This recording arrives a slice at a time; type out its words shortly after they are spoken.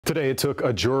Today, it took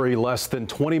a jury less than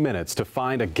 20 minutes to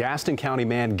find a Gaston County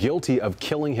man guilty of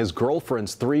killing his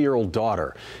girlfriend's 3-year-old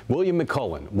daughter. William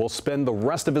McCullen will spend the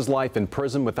rest of his life in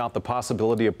prison without the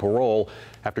possibility of parole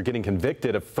after getting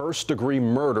convicted of first-degree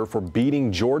murder for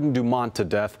beating Jordyn Dumont to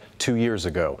death 2 years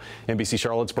ago. NBC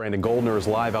Charlotte's Brandon Goldner is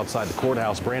live outside the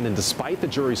courthouse. Brandon, despite the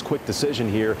jury's quick decision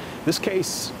here, this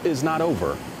case is not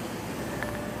over.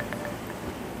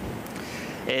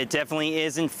 It definitely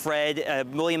isn't, Fred.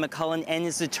 William McCullen and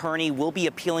his attorney will be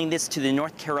appealing this to the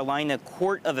North Carolina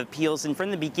Court of Appeals. And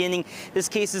from the beginning, this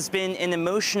case has been an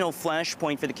emotional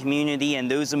flashpoint for the community,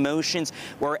 and those emotions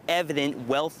were evident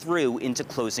well through into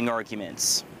closing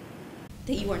arguments.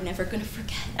 That you are never going to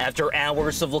forget. After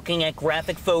hours of looking at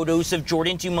graphic photos of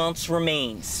Jordyn Dumont's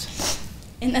remains.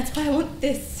 And that's why I want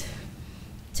this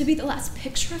to be the last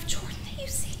picture of Jordyn that you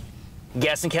see.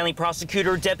 Gaston County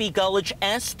Prosecutor Debbie Gullich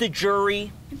asked the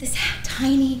jury, this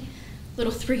tiny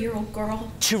little 3-year-old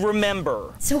girl, to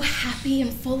remember, so happy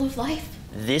and full of life,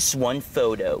 this one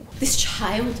photo. This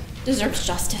child deserves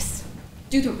justice.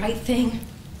 Do the right thing.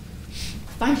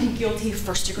 Find him guilty of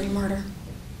first-degree murder.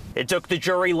 It took the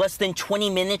jury less than 20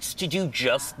 minutes to do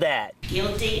just that.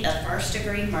 Guilty of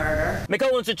first-degree murder.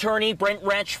 McCullen's attorney, Brent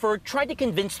Ratchford, tried to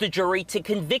convince the jury to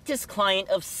convict his client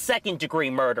of second-degree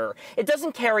murder. It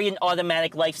doesn't carry an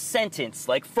automatic life sentence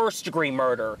like first-degree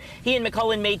murder. He and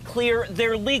McCullen made clear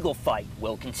their legal fight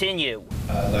will continue.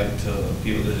 I'd like to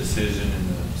appeal the decision and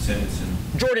the sentencing.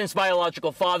 Jordyn's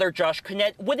biological father, Josh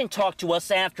Connett, wouldn't talk to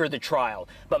us after the trial,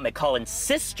 but McCullen's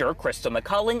sister, Crystal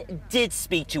McCullen, did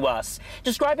speak to us,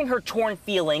 describing her torn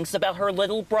feelings about her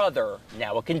little brother,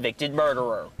 now a convicted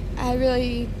murderer. I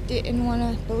really didn't want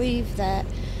to believe that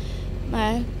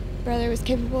my brother was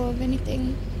capable of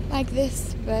anything like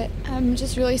this, but I'm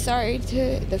just really sorry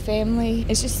to the family.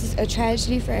 It's just a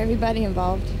tragedy for everybody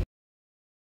involved.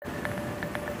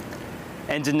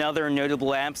 And another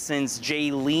notable absence,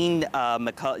 Jaylene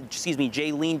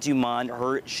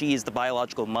Dumont. She is the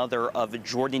biological mother of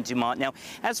Jordyn Dumont. Now,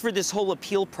 as for this whole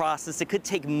appeal process, it could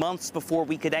take months before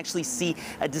we could actually see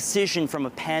a decision from a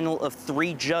panel of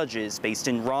 3 judges based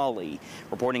in Raleigh.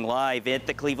 Reporting live at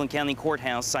the Cleveland County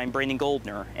Courthouse, I'm Brandon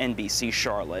Goldner, NBC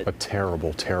Charlotte. A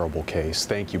terrible, terrible case.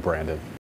 Thank you, Brandon.